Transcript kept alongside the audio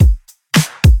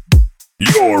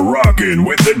You're rocking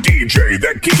with the DJ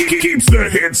that keeps the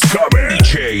hits coming.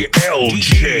 DJ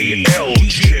L.G.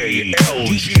 L.G.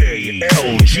 L.G.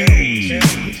 L.G.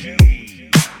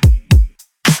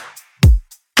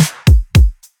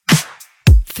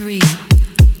 Three,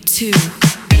 two,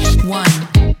 one.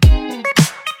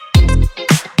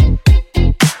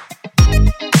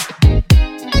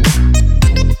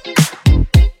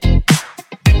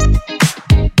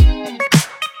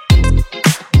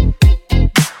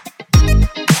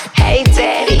 Hey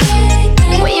daddy,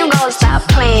 when you gonna stop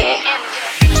playing?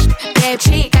 Bad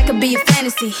chick, I could be a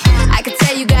fantasy. I could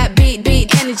tell you got big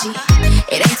energy.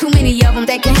 It ain't too many of them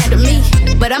that can handle me,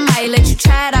 but I might let you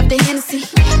try it off the Hennessy.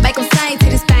 Make them sing to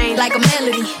this thing like a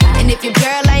melody. And if your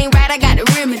girl ain't right, I got the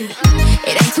remedy.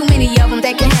 It ain't too many of them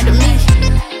that can handle me.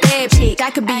 Bad chick,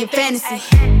 I could be a fantasy.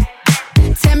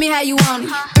 Tell me how you want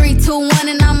it. 3, 2, 1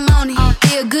 and I'm on it.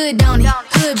 Feel good, don't it?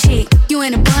 Hood chick, you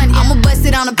in a bunny. I'ma bust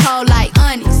it on the pole like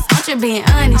honest. I'm just being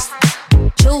honest.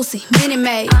 Juicy, mini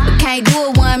made, but can't do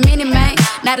it 1 minute, man.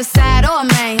 Not a side or a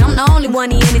main. I'm the only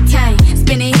one he entertain.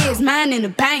 Spending his mind in the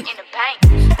bank.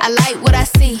 I like what I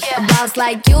see. A boss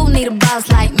like you need a boss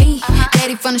like me.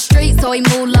 Daddy from the street, so he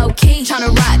move low key. Tryna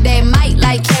rock that mic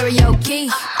like karaoke.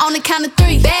 On the count of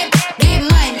 3, bad, get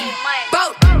money.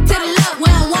 Broke to the left, we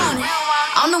don't want it.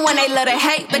 I'm the one they love to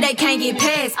hate, but they can't get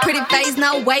past. Pretty face,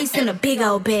 no waist, and a big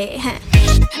old bag.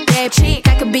 Bad chick,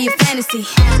 I could be a fantasy.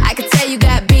 I could tell you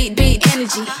got big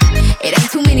energy. It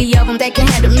ain't too many of them that can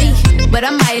handle me, but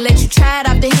I might let you try it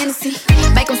off the Hennessy.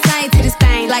 Make them sing to this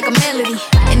thing like a melody.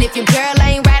 And if your girl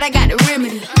ain't right, I got the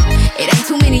remedy. It ain't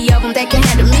too many of them that can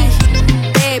handle me.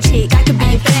 Bad chick, I could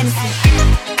be a fantasy.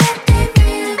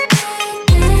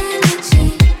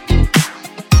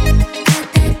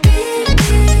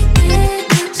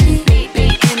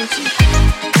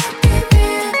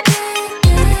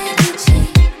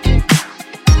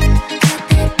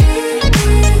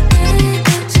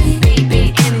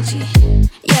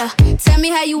 Tell me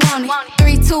how you want it.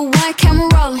 3, 2, 1, camera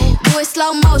rolling. Do it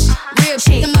slow motion. Real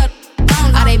chick.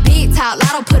 All they big talk,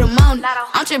 lotto put them on it.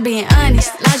 I'm just being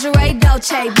honest. Lingerie,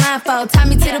 Dolce, blindfold. Tie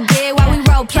me to the bed while we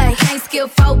role play. Can't skill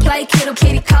folk play, kiddo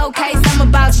kitty cold case. I'm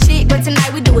about shit, but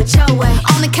tonight we do it your way.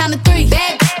 On the count of 3,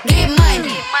 bad, get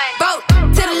money. Broke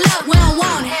to the left, we don't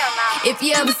want it. If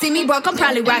you ever see me broke, I'm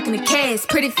probably rocking a cast.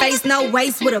 Pretty face, no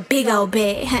waist, with a big old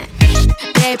bag.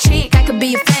 Bad chick, I could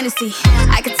be a fantasy.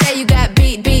 I could tell you got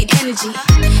big energy.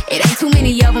 It ain't too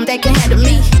many of them that can handle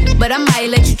me, but I might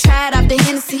let you try it off the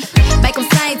Hennessy. Make them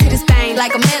sing to this thing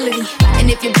like a melody. And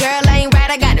if your girl ain't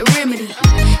right, I got the remedy.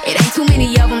 It ain't too many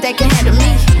of them that can handle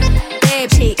me.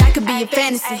 Bad chick, I could be a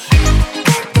fantasy.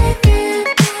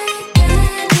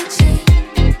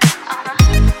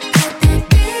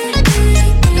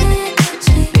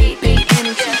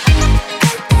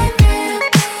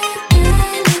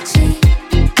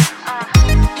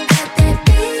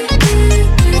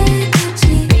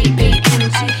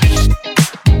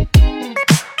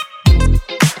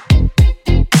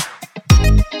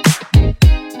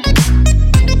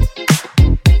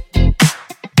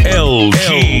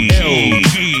 L.G.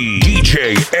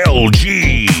 DJ L.G.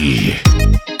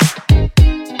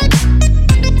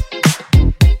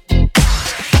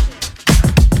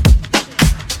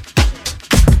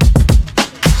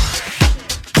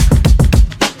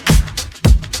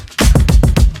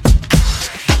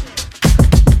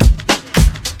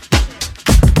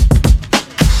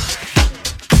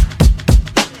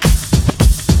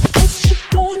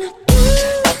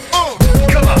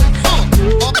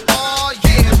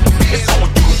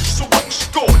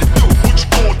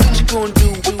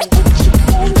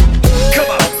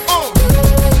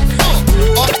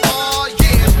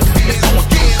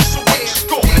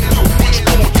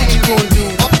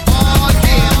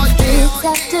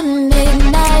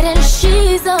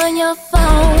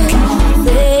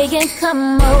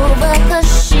 Come over,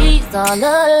 cause she's all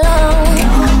alone.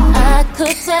 I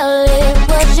could tell it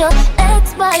was your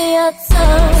ex by your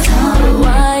tone.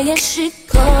 Why is she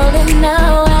calling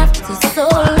now after so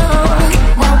long?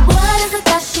 Now what is it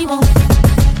that she wants?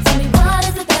 Tell me what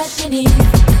is it that she needs?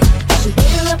 Did she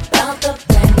hear about the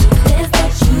brand new biz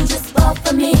that you just bought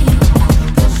for me?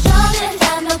 Cause y'all didn't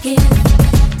have no kids,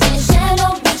 didn't share no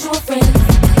mutual friends,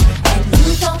 and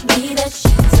you told me that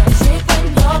she turned trick when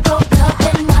y'all broke up.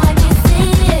 And I can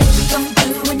see it. What you gonna do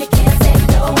when you can't say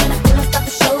no? And I feel like stop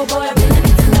the show, boy, I really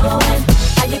need to know. And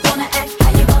how you gonna act?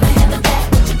 How you gonna handle that?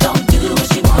 What you gonna do when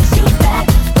she wants you back?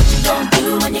 What you gonna do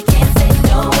when you can't say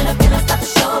no? And I feel like stop the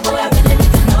show, boy, I really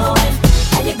need to know. And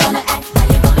how you gonna act? How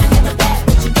you gonna handle that?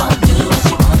 What you gonna do when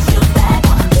she wants you back?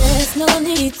 There's no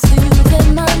need to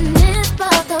reminisce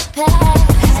about the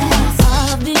past.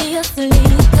 Obviously,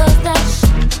 cause that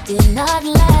not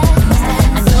last.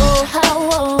 I know how a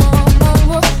woman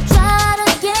will try to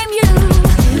game you.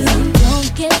 So don't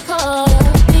get caught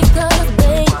up because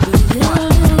baby you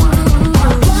lose.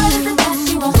 What is it that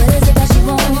she wants? What is it that she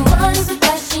wants? What is it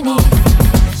that she needs?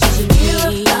 She knew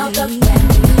about the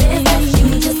family that she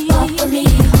just bought for me.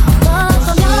 Love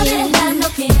from y'all didn't have no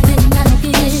kids, didn't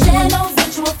share no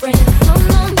virtual friends. No,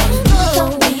 no, no, no. You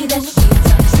told me that she's a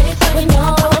trick when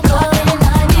you're calling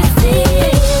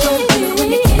 96. Don't do when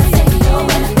you can't say no,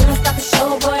 and I couldn't stop the show,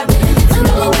 boy. I really need to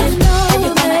know. How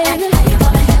you gonna act? How you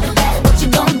gonna handle that? What you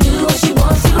gonna do when she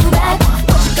wants you back?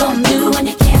 What you gonna do when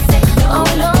you can't say no?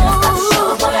 And I couldn't stop the show,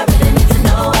 boy. I really need to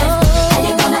know. How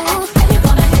you gonna act? How you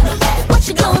gonna handle that? What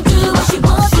you gonna do when she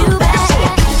wants you back? So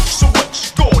what you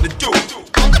gonna do?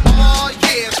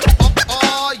 Oh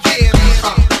yeah,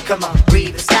 Come on,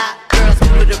 breathe and stop. Girls,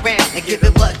 move it around and give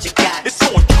it what you got. it's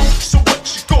on you. So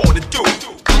what you gonna do?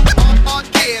 Oh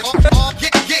yeah.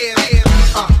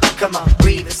 Come on,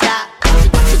 breathe and stop.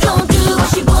 What you gonna do when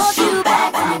she wants you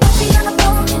back? When she on the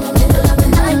phone in the middle of the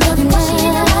night, when she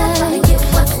in the house trying to get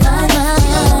what's mine.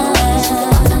 She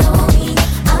wants to know me.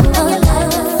 I know you like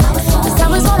this. Cause I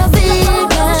was gonna be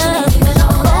girl.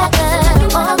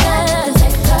 All that.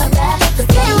 Cause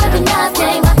can't recognize,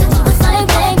 can't have to do the same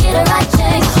thing. Get it right,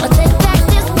 change, or take back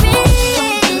this ring.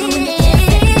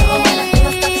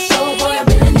 So boy, I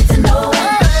really need to know.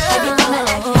 How you gonna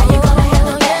act? How you gonna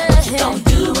handle that? What you gonna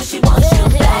do when she wants you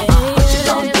back? What you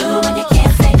gonna do when you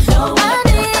can't say no? So boy, I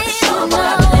really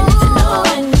need to know.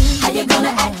 How you gonna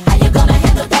act? How you gonna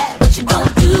handle that? What you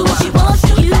gonna do when she wants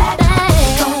you back? What you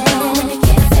gonna do when you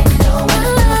can't say no?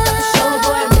 So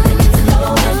boy, I really need to know. How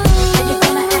you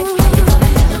gonna act? How you gonna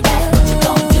handle that? What you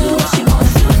gonna do when she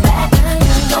wants you back? What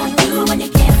you gonna do when you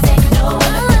can't say no?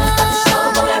 So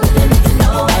boy, I really need to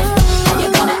know. How you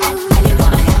gonna act? How you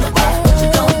gonna handle that? What you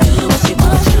gonna do when she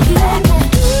wants you back?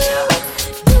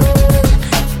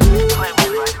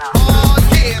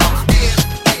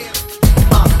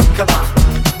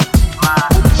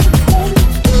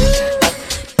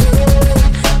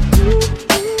 Come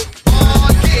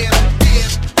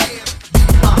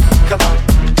on. Come on.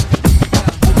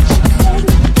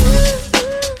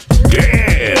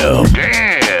 Damn.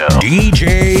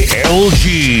 DJ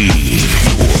L.G.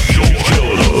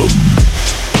 Shut up.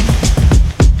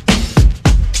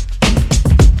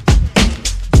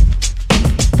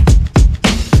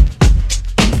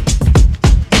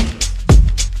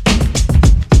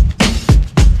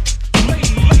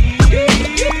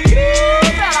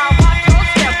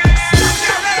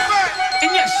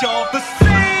 And yes, y'all, the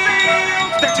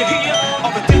sound that you hear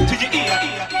all the things to your ear.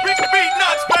 Beat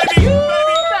nuts, baby.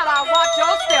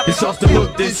 It's off the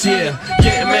hook this year.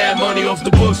 Getting mad money off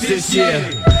the books this year.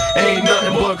 Ain't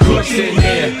nothing but crooks in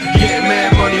here. Getting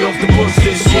mad money off the books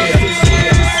this year.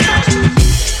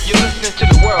 You're listening to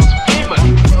the world's famous.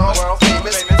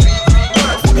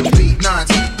 Beat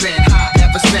nuts, been hot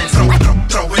ever since.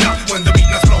 Throw it up when the beat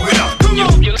nuts throw it up. You're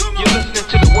listening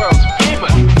to the world's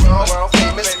famous. Beat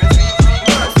nuts, been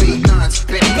hot ever since.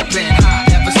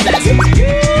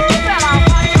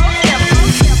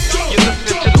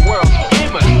 You're listening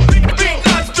to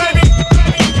the world's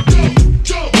famous. Beat nuts,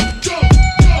 baby. You're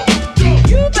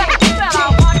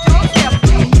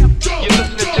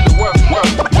listening to the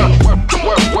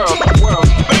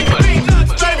world's famous. Beat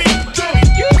nuts, baby.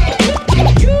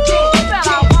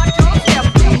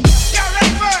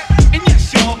 And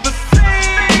yes, y'all, the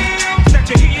sound that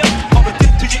you hear all the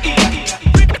things to your ear.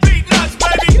 Beat nuts,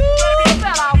 baby.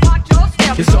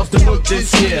 It's off the hook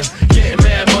this year. Getting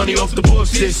mad money off the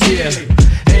books this year.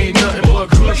 Ain't nothing but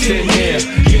crooks in here.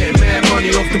 Getting mad money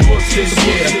off the books this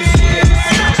year.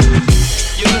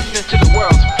 You're listening to the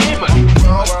world's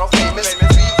famous.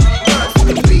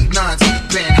 Beat nuts,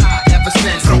 been hot ever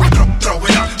since. Throw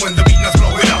it up when the beat nuts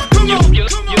throw it up. You're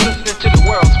listening to the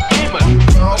world's famous.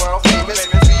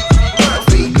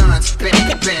 Beat nuts, been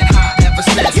hot ever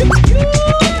since. You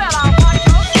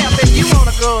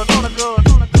wanna go.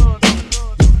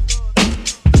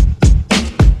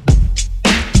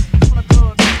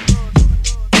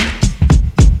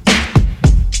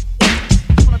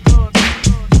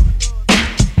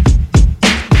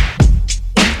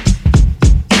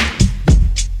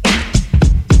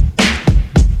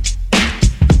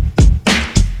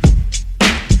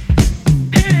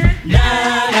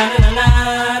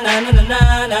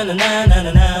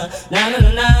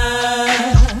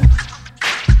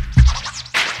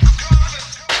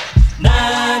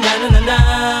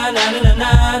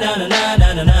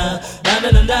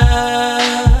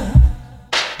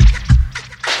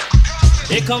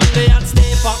 Here come the hot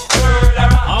stepper.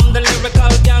 I'm the lyrical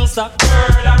gangster.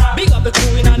 Big up the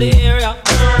crew in the area.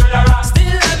 Still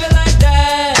living like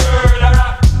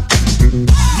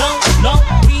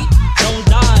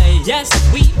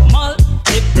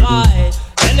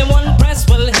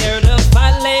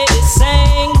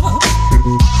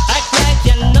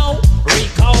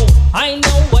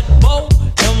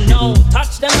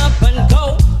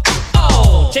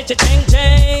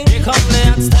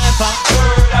sniper.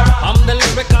 I'm the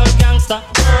lyrical gangster.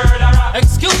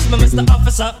 Excuse me, Mr.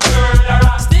 Officer.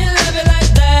 Still live it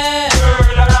like that.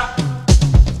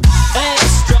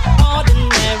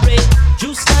 Extraordinary,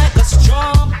 juice like a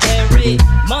strawberry.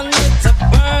 Money to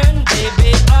burn,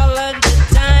 baby, all of the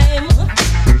time.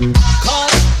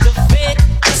 Cultivate,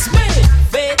 that's me.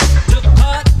 Fate to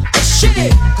cut the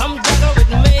shit. Come juggle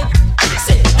with me,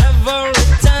 say every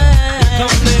time.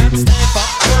 Come there, sniper.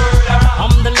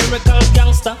 I'm the lyrical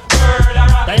gangster.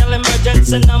 Dial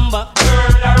emergency number.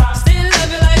 Still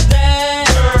love you like that.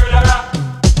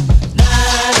 Na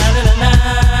na na na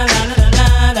na na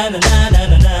na na na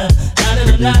na na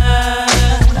na na.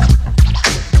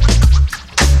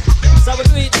 So we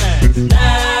do it, man. Na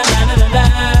na na na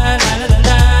na na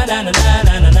na na na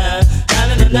na na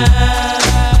na na na.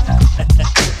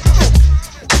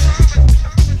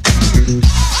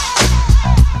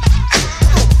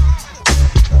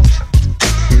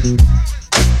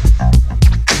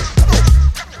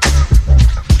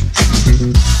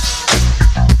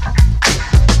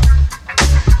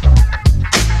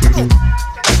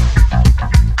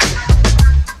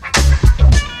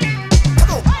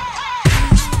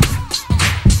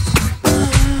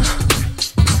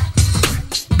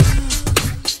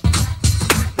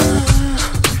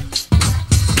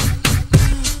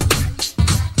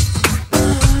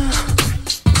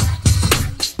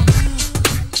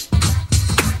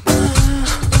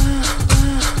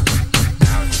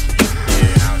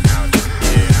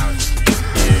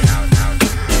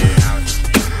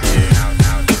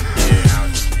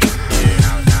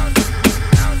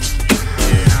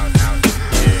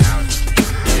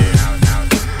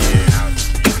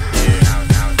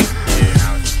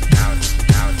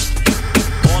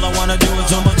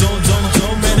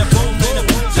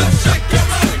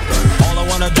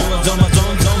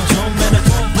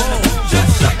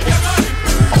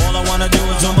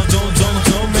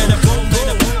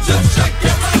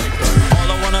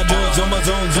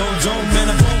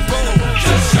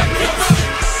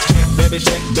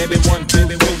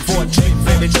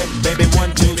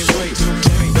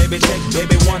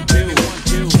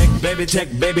 Check,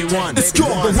 baby, one. It's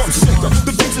called the rump shaker.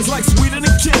 The beats is like sweeter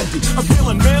than candy. I'm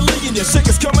feeling manly and your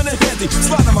shaker's coming in handy.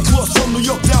 Sliding my claws from New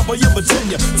York down by your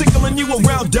Virginia. Tickling you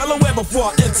around Delaware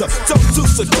before I enter. Total to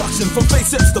seduction from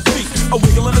face hips to feet. A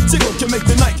wiggle and a tickle can make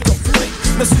the night complete.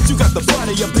 Now since you got the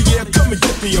body of the year, come and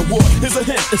get the award. Here's a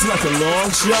hint, it's like a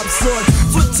long sharp sword.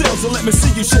 Flip tails and let me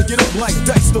see you shake it up like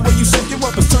dice. The way you shake it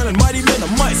up is turning mighty men to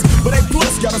mice. But A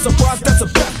plus got a surprise, that's a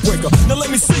backbreaker. Now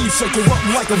let me see you shake it up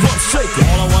like a rump shaker.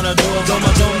 All I wanna do is do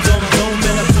my dum dum dum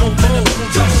in a boom boom.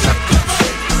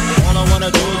 All I wanna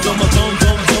do is do my dum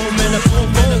dum dum in a boom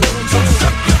boom.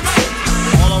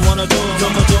 All I wanna do is do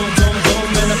my dum dum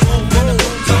dum in a boom boom.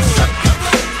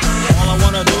 All I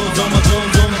wanna do is do my dum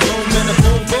dum dum in a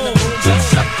boom boom.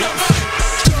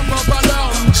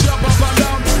 Jump up and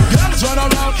down, girls run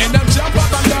around and them jump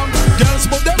up and down. Girls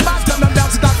move them back and them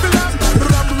dance that rhythm.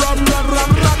 Rum rum rum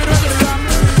rum rum rum rum.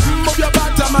 Move your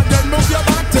bottom and then move your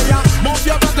back to ya. Move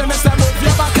your bottom and say move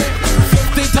your back.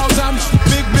 50,000,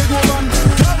 big woman.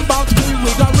 Come out me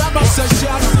with a rubber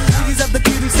session. Ladies of the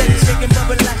cutie steady shaking, but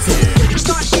relaxing.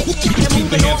 Start shaking and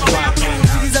moving all around.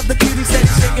 Ladies of the cutie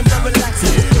steady shaking, but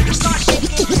relaxing. Start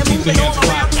shaking and moving all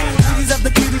around. Ladies of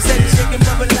the cutie steady shaking,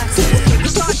 but relaxing.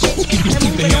 Start shaking and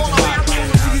moving all around.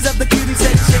 Ladies of the cutie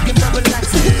steady shaking, but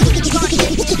relaxing. Start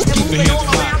shaking and moving all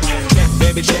around.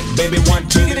 Check, baby, 1,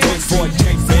 2, 3, 4.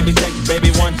 Check, baby,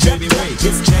 1, 2, 3.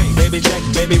 It's check,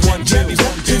 baby, 1, 2.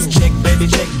 It's check, baby,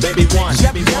 1.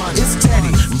 It's Teddy,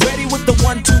 ready with the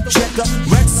 1, 2 checker.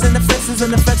 Rex and the fences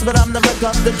and the fence, but I'm the wreck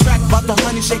up the track. About the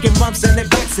honey shaking rumps and they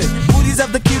backs it. Booties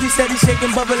of the cutie steady shaking,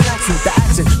 but relaxing. The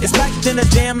action is packed in a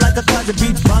jam like a closet.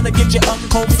 Beats bound to get you up,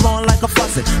 cold flowing like a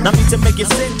faucet. Not me to make you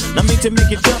sit, not me to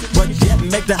make you jump, but yeah,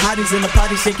 make the hotties in the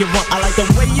party shake it rump. I like the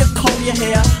way you comb your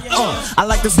hair, I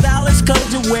like the stylish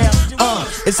clothes you wear,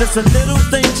 it's just the little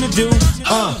things you do,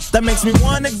 that makes me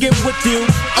wanna get with you,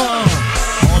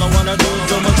 All I wanna do is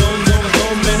do my dum dum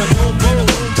dum in a boom boom.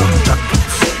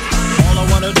 All I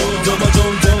wanna do is do my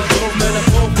dum dum dum in a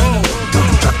boom boom.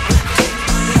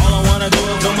 All I wanna do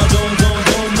is do my dum dum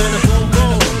dum in a boom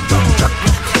boom.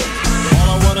 All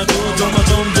I wanna do is do my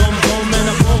dum dum dum in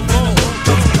a boom boom.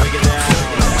 Break it down.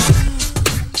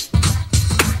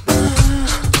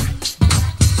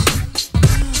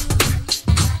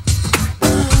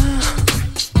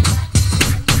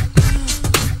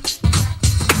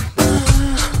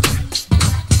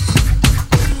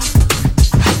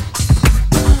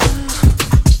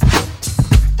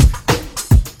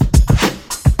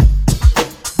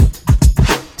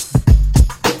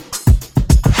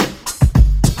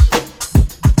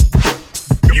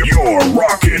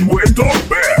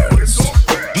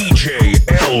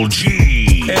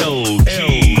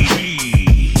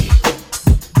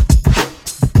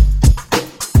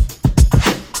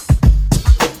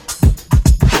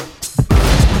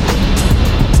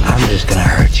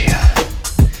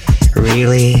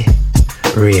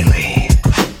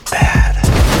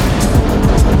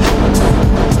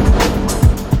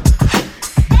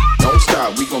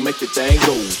 gon' make the thing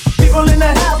go. People in the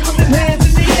house, put them hands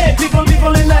in the air. People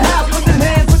in the house, put them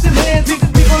hands, put them hands.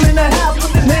 People in the house,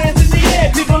 put them hands in the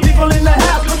air. People in the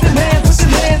house, put them hands, put them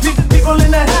hands. People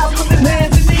in the house, put them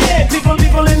hands in the air. People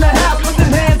in the house, put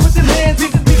them hands, put them hands.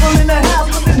 People in the house,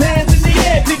 put them hands in the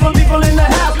air. People in the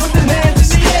house, put them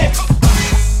hands in the air.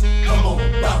 Come on,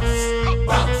 bounce,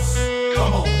 bounce,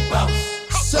 come on, bounce.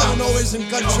 Seven always in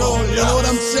control, you know what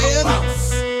I'm saying?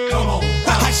 Bounce, come on,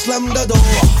 bounce. I slam the door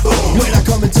when I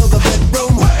come into the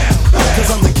bedroom, cause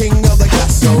I'm the king of the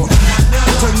castle.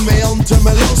 Turn me on, turn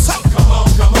me loose. Come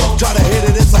on, try to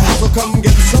hit it, it's a hassle. Come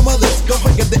get some of this, don't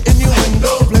forget the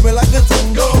innuendo. Play me like a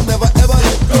tango, never ever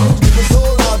let go. Keep it so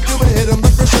loud, you been hitting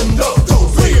the crescendo.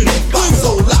 Don't really find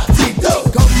so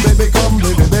latito. Come baby,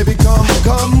 baby, come.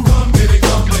 Come baby,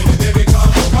 baby,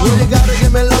 come. Well, you gotta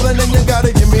give me loving and you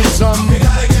gotta give me some. You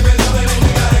gotta give me loving and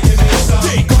you gotta give me some.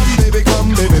 Come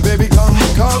baby, baby, come.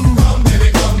 Come baby,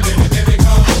 baby,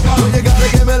 come. Well, you gotta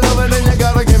give me loving and you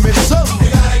gotta give me some. You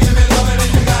gotta give me loving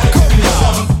and you gotta give me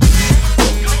some.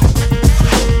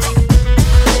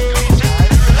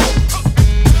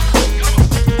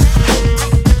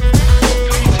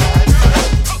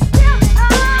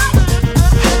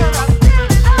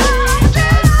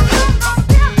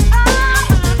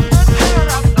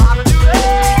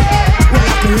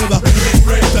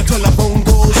 The telephone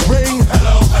goes ring.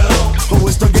 Hello. But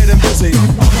we're still getting busy.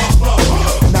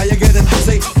 Now you're getting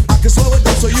busy. I can slow it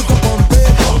down so you can pump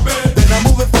it. Then I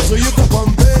move it fast so you can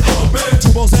pump it.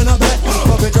 Two balls in a bat.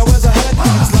 My bitch always a hat.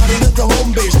 Sliding into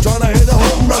home base, trying to hit a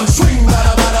home run. Swing,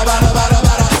 bada, bada, bada, bada,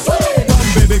 bada. Come,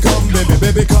 baby,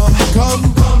 come.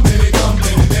 Come, baby,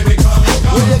 baby, come.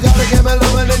 Well, you gotta give me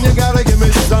loving and you gotta give me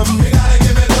some. You gotta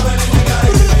give me loving and you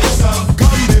gotta give me some.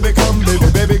 Come,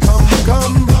 baby, come.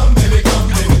 Come.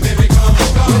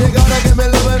 You gotta give me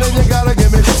loving and you gotta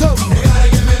give me some. You gotta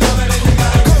give me loving and you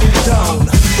gotta come down.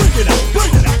 Bring it up,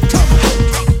 come on.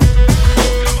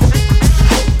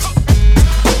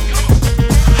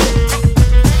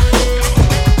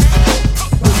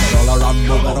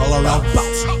 Move it all around,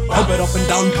 bounce. Pump it up and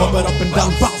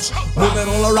down, bounce. Move it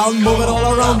all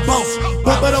around, bounce.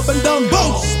 Pump it up and down,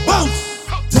 bounce.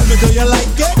 Tell me, do you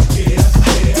like it? Yeah.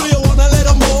 Do you wanna a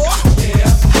little more? Yeah.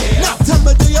 Now tell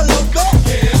me, do you love it?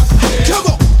 Yeah. Come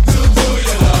on. Do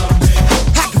you love me?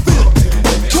 I can feel it.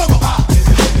 Come on.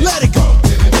 Let it go.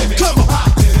 Come on.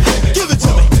 Give it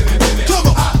to me. Come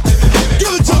on.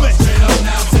 Give it to me. Straight up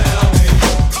now, tell me.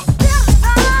 Come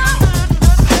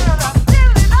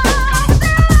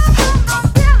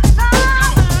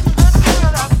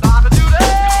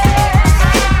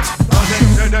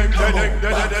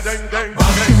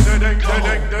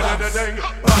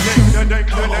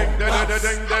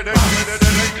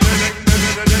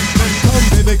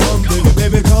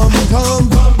baby, come.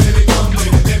 Come baby,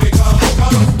 baby, come.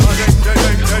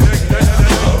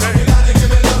 You gotta give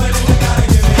me loving and you gotta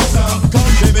give me some.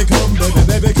 Come baby,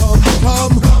 baby, come.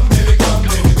 Come baby,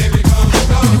 baby, come.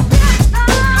 You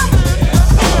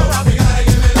gotta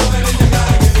give me loving and you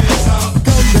gotta give me some.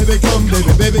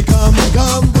 Come baby,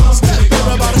 come. Step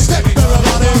everybody.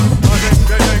 You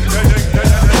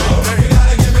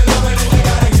gotta give me loving and you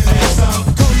gotta give me some.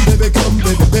 Come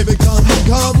baby,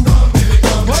 come.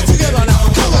 All together now,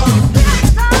 come on. You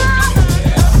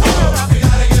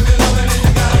gotta give me loving and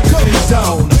you gotta give me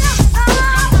some.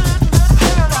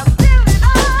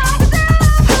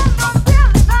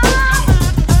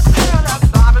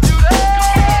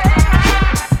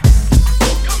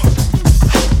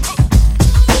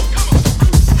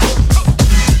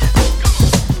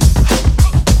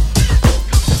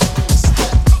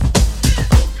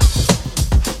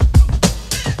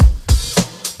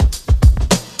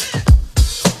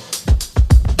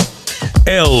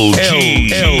 L.G.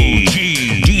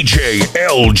 DJ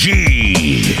L.G.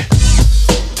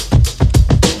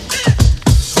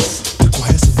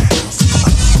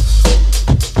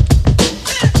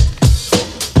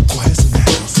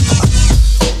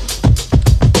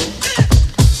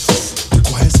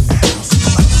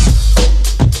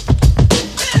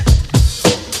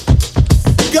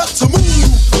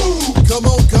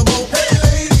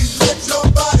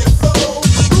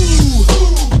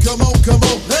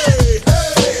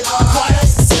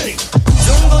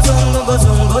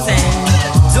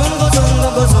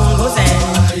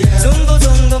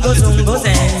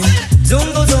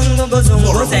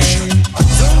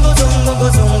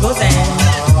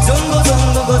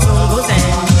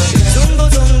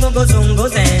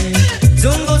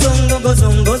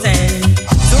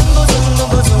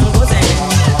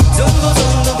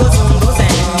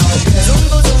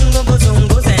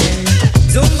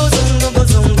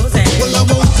 Well, I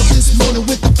woke up this morning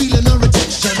with the feeling of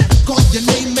rejection. Called your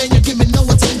name and you give me no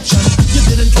attention.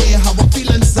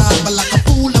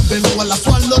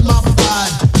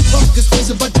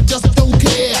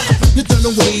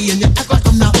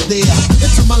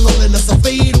 loneliness will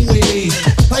fade away.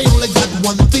 I only got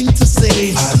one thing to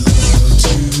say. I love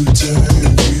to turn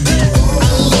you on.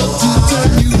 I love to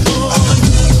turn you on. I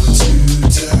love to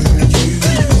turn you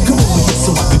on. Come on,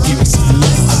 so I can give you some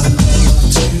love. I love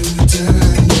to turn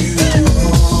you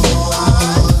on.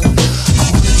 I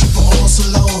wanted you for all so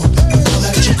long, but now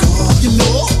that you're gone, you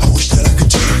know, I wish that I could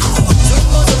turn you on.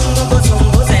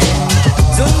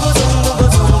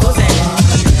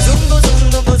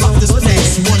 This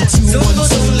place, 1, 2, 1,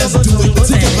 2, let's do it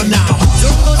together now.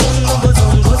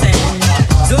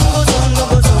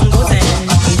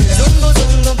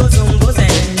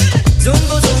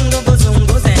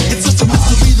 It's such a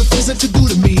mystery, the things that you do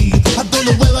to me. I don't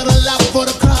know whether to laugh or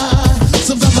to cry.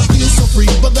 Sometimes I feel so free,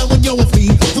 but then when you're with me,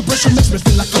 the pressure makes me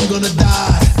feel like I'm gonna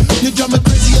die. You drive me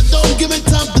crazy, you don't give me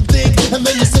time to think, and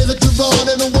then you say that you're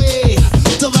running away.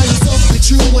 Tell that yourself be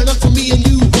true, and not for me and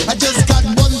you. I just got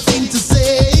one thing to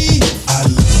say. I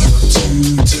love to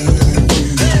turn you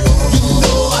on. You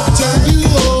know I turn you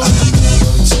on. I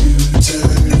love to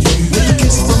turn you on. With a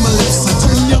kiss from my lips, I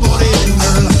turn your body on,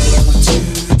 girl. I love to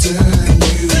turn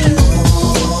you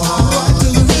on. Right to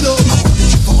the rhythm. I wanted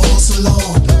you for all so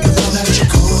long, but now that you're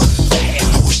gone,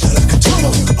 I wish that I could turn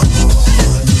you on.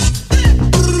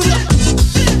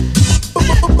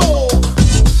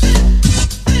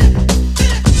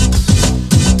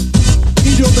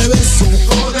 Y yo te beso,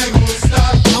 como te gusta.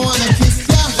 I wanna kiss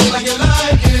ya, just like you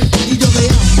like it. Y yo te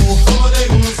amo, como te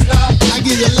gusta. I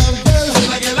give you love, girl, just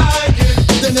like you like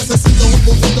it. Te necesito un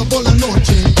poquito por la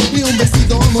noche y un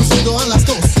besito amorcito a las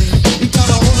 12. Y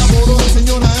cada hora por hora,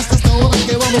 señora, hasta esta hora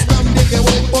que vamos tan bien que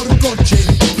voy por coche.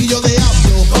 Y yo te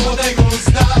hablo, como te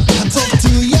gusta. I talk to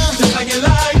ya, just like you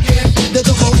like it. Te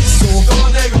toco eso, como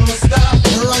te gusta.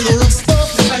 Right the rest up,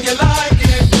 just like you like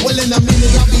it. Well, in a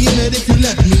minute I'll be in it if you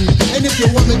let me. And if you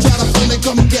want me, try to find me,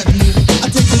 come get me. I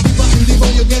take you deeper and deeper,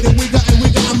 you get it weaker and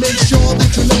weaker. I make sure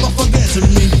that you never forget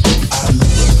me. I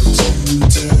love to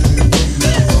turn you on.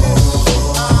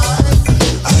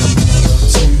 I love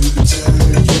to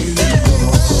turn you on.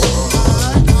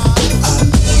 I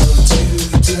love to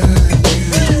turn you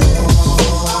on.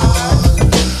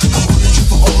 I wanted you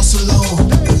for all so long,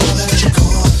 but now that you're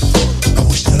gone, I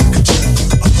wish that I could turn you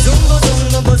on. Zungo,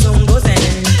 zungo, zungo, zen.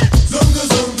 Zungo,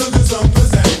 zungo, zungo,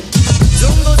 zen.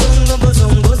 Zungo, zungo,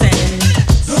 zungo, zen.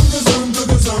 Zungo,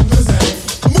 zungo, zungo, zen.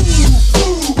 Move,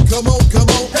 move, come on, come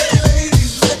on. Hey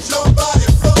ladies, let your body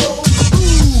flow.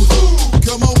 Ooh,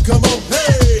 come on, come on.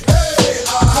 Hey, hey,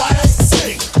 I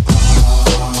sing.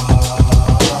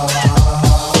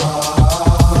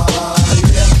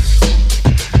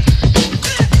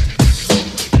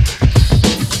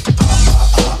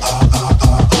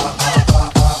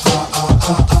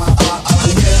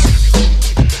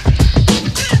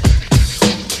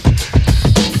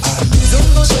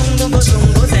 Zungo, zungo,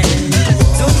 zungo, zen.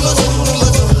 Zungo, zungo,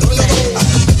 zungo, zen.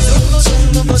 Zungo,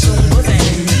 zungo, zungo, zen.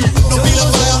 No feel a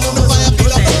fire, no fire,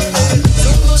 feel a fire.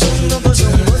 Zungo, zungo,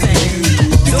 zungo, zen.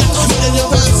 Zungo,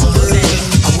 zungo, zungo, zen.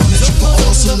 I wanted you for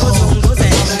all so long, but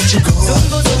now that you're gone,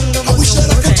 I wish that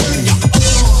I could turn you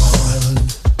on.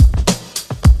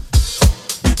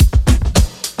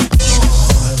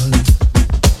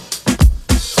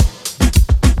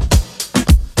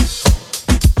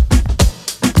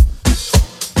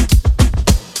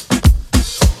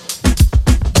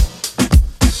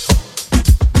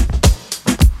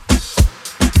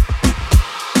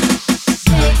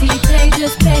 Hey DJ,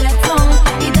 just play that song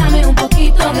y dame un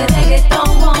poquito de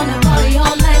reggaeton. Wanna party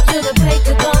all night till the break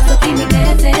of dawn, so keep me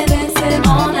dancing, dancing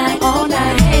all night, all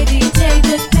night. Hey DJ,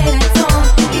 just play that song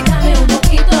y dame un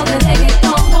poquito de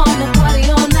reggaeton. Wanna party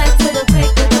all night till the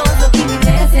break of dawn, so keep me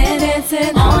dancing,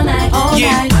 dancing all night, all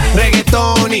Yeah, night.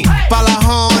 reggaetoni, pa' la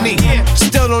honey.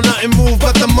 Still don't nothing move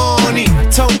but the money.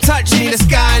 Tone touch, need the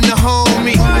sky and the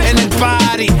homie. En el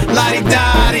party,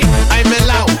 lari-dari. Ay,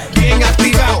 melao, bien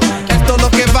activado. Esto es lo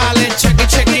que vale,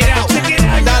 check it out.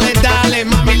 Dale, dale,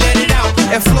 mami, let it out.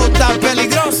 El flow está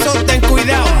peligroso, ten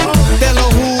cuidado. Te lo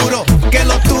juro, que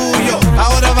lo tuyo.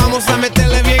 Ahora vamos a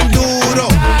meterle bien duro.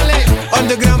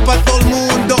 Underground pa' todo el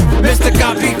mundo. Mr.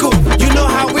 Capicu, you know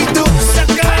how we do.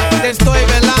 Te estoy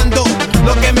velando.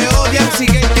 Los que me odian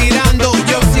siguen tirando.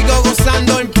 Yo sigo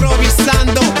gozando,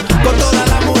 improvisando. Con todas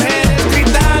las mujeres gritando.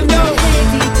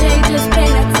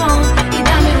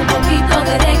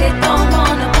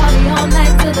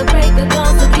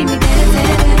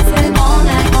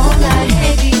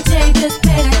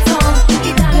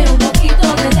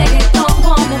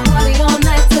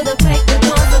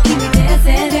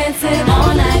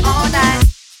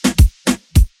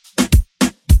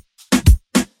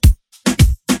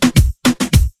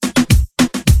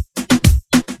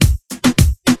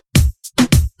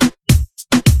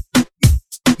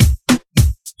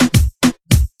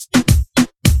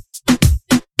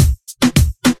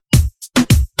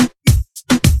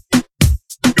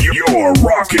 You're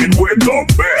rocking with the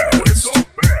best.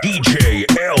 DJ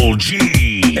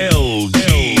L.G.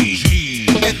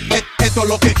 Esto es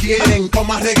lo que quieren,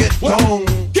 toma reggaetón.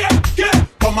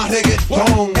 Toma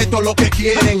reggaetón. Esto es lo que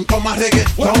quieren, toma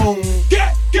reggaetón.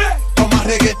 Toma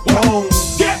reggaetón.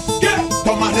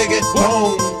 Toma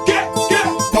reggaetón.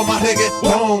 Toma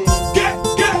reggaetón.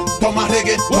 Toma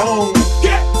reggaetón.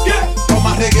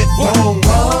 Toma reggaetón.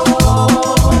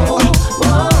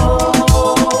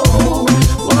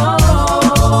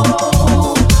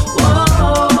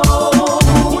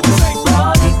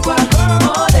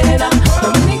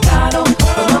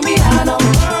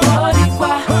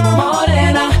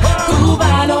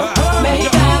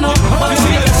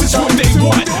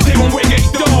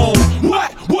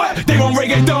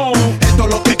 Esto es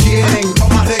lo que quieren,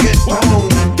 toma reggaetón.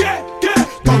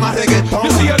 Toma reggaetón.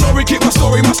 You see, I know we keep my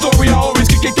story I always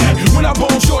kick it. When I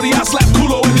bone shorty, I slap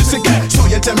culo and this again.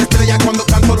 Soy el tema estrella cuando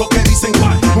canto lo que dicen.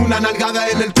 Una nalgada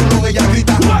en el culo, ella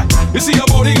grita. You see, a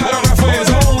body got a rap for his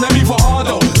own. And me for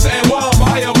Hardo, San Juan,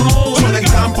 Bahia, Malone. Son en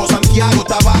Campo, Santiago,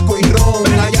 tabaco y ron.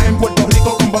 Allá en Puerto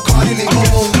Rico con Bacardi y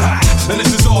limón. And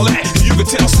this is all that, you can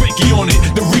tell Spanky on it.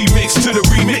 The remix to the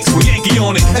remix with Yankee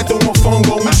on it. Esto es un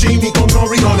mofongo, un Jimmy con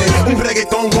Rory on it. Un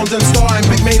reggaetón con Zen Star and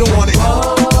Big Mato on it.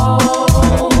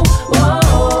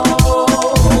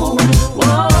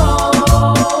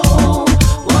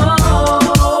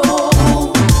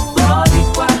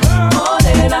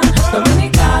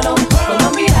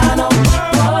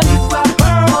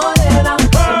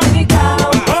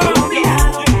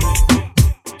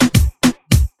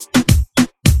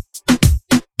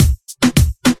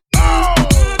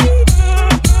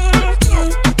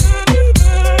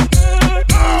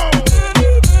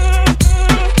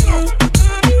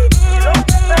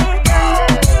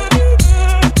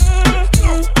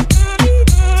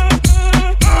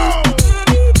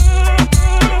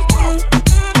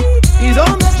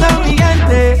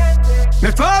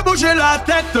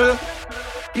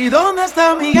 ¿Y dónde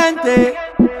está mi gente?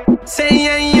 Sí,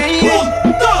 yeah, yeah, yeah.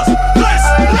 1, 2, 3,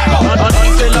 Lego.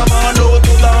 Alce la mano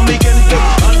toda mi gente.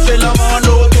 Alce la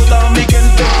mano toda mi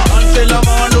gente. Alce la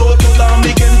mano toda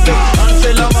mi gente.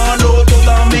 Alce la mano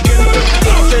toda mi gente.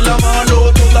 Alce la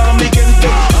mano toda mi gente.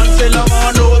 Alce la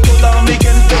mano toda mi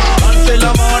gente. Alce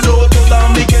la mano toda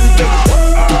mi gente.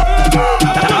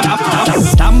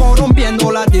 Estamos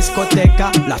rompiendo la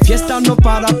discoteca. La fiesta no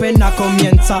para, apenas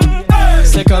comienza.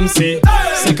 C'est comme si,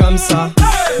 c'est comme ça,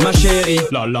 ma chérie.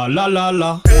 La la la la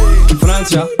la.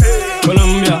 Francia,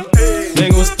 Colombia, me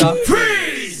gusta.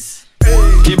 Freeze.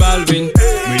 J Balvin,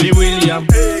 Willy William,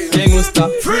 me gusta.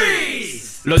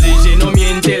 Freeze. Los DJ no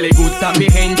mienten, le gusta a mi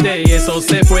gente y eso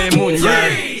se fue muy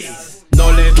bien.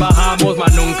 No les bajamos,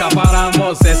 mas nunca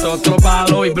paramos, es otro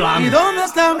palo y blanco. ¿Y dónde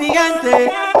está mi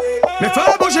gente? Me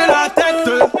fait bouger la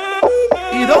tête.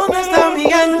 ¿Y dónde está mi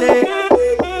gente?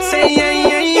 Sí, yeah,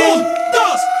 yeah, yeah. 1, 2,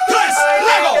 3,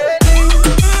 Lego.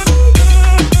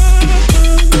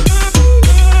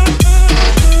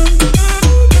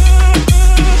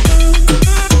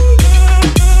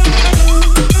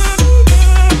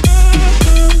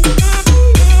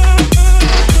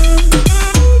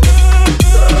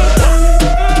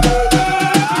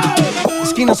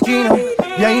 Esquina a esquina,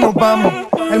 y ahí nos vamos.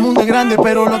 El mundo es grande,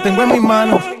 pero lo tengo en mis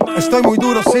manos. Estoy muy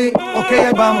duro, sí, ok,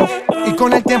 ahí vamos. Y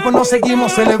con el tiempo nos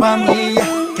seguimos elevando.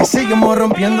 Que seguimos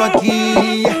rompiendo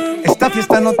aquí. Esta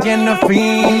fiesta no tiene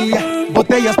fin.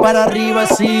 Botellas para arriba,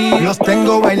 sí. Los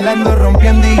tengo bailando,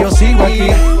 rompiendo y yo sigo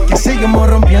aquí. Que seguimos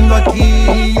rompiendo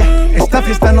aquí. Esta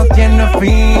fiesta no tiene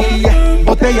fin.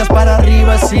 Botellas para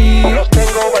arriba, sí. Los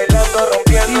tengo bailando,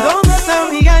 rompiendo. ¿Y dónde está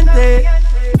mi gente?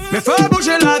 Me fait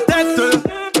bouger la tête.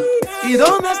 ¿Y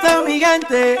dónde está mi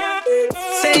gente?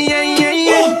 Sí, yeah, yeah,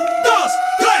 yeah. 1, 2,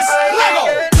 3, Lego.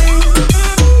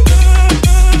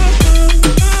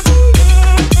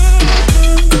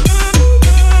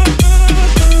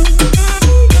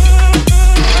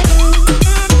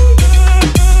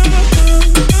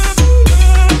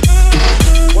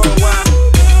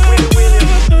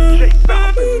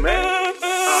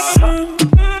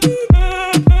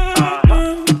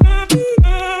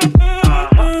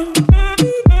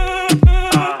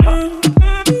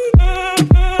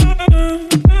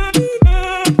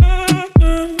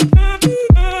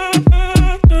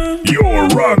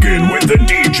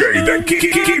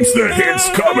 Keeps the hits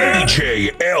coming.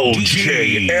 DJ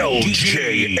L.G.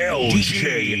 L.G.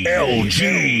 L.G. L.G.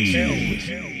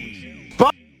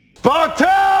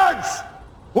 Spartans!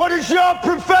 What is your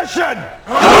profession?